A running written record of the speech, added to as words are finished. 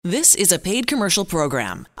This is a paid commercial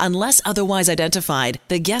program. Unless otherwise identified,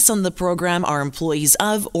 the guests on the program are employees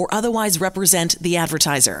of or otherwise represent the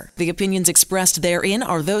advertiser. The opinions expressed therein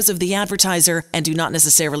are those of the advertiser and do not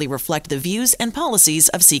necessarily reflect the views and policies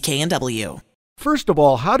of CKNW. First of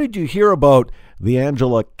all, how did you hear about the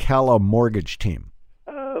Angela Calla mortgage team?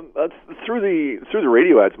 Through the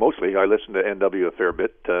radio ads mostly. I listened to NW a fair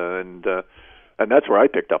bit, and that's where I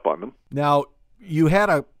picked up on them. Now, you had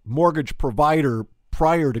a mortgage provider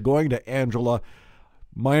prior to going to Angela.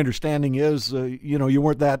 My understanding is, you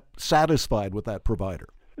weren't that satisfied with that provider.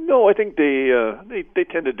 No, I think they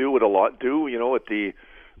tend to do what a lot do.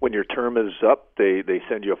 When your term is up, they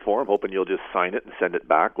send you a form, hoping you'll just sign it and send it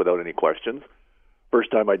back without any questions. First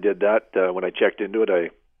time I did that, when I checked into it, I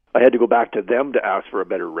had to go back to them to ask for a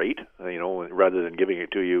better rate, rather than giving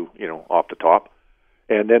it to you, off the top.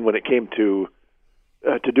 And then when it came to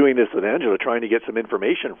doing this with Angela, trying to get some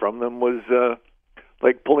information from them was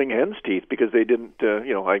like pulling hen's teeth, because they didn't,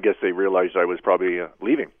 I guess they realized I was probably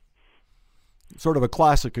leaving. Sort of a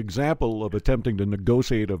classic example of attempting to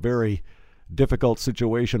negotiate a very difficult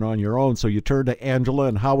situation on your own. So you turned to Angela,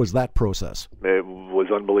 and how was that process? It was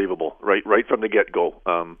unbelievable, right from the get-go.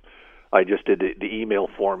 I just did the email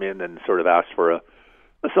form in and sort of asked for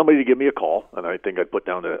somebody to give me a call, and I think I put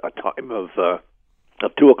down a time of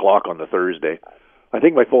 2 o'clock on the Thursday. I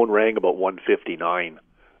think my phone rang about 1:59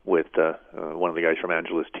 with one of the guys from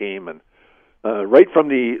Angela's team, and right from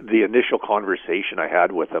the initial conversation I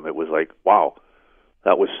had with them, it was like, wow,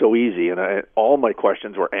 that was so easy, and all my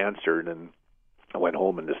questions were answered, and I went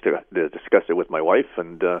home and discussed it with my wife,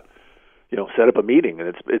 and set up a meeting,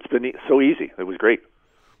 and it's been so easy. It was great.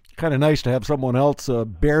 Kind of nice to have someone else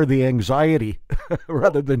bear the anxiety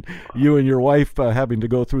rather than you and your wife having to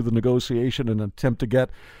go through the negotiation and attempt to get,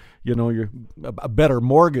 a better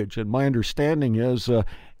mortgage. And my understanding is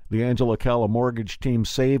the Angela Calla mortgage team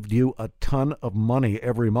saved you a ton of money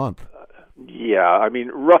every month. Yeah, I mean,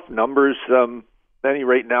 rough numbers. Manny,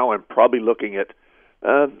 right now I'm probably looking at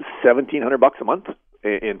 $1,700 a month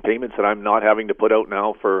in payments that I'm not having to put out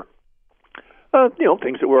now for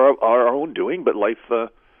things that we're our own doing, but life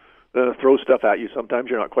throws stuff at you sometimes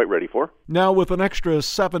you're not quite ready for. Now, with an extra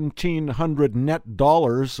 $1,700 net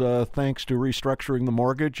dollars, thanks to restructuring the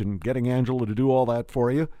mortgage and getting Angela to do all that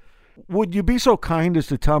for you, would you be so kind as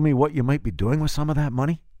to tell me what you might be doing with some of that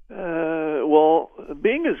money? Well,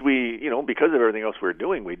 being as because of everything else we're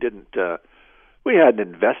doing, we hadn't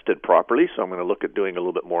invested properly, so I'm going to look at doing a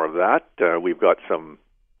little bit more of that. We've got some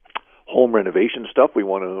home renovation stuff we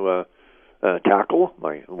want to tackle.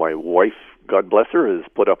 My wife, God bless her, has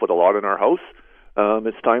put up with a lot in our house.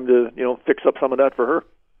 It's time to fix up some of that for her.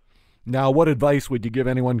 Now, what advice would you give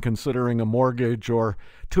anyone considering a mortgage or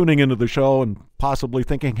tuning into the show and possibly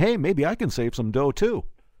thinking, hey, maybe I can save some dough too?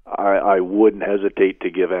 I wouldn't hesitate to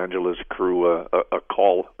give Angela's crew a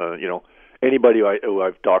call. Anybody who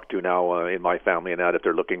I've talked to now in my family and that, if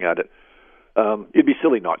they're looking at it, it'd be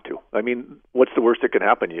silly not to. I mean, what's the worst that can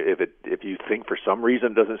happen? If you think for some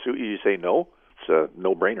reason it doesn't suit you, you say no. It's a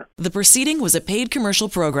no-brainer. The proceeding was a paid commercial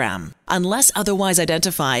program. Unless otherwise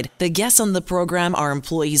identified, the guests on the program are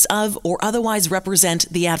employees of or otherwise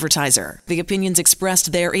represent the advertiser. The opinions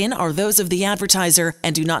expressed therein are those of the advertiser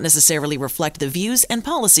and do not necessarily reflect the views and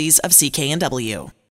policies of CKNW.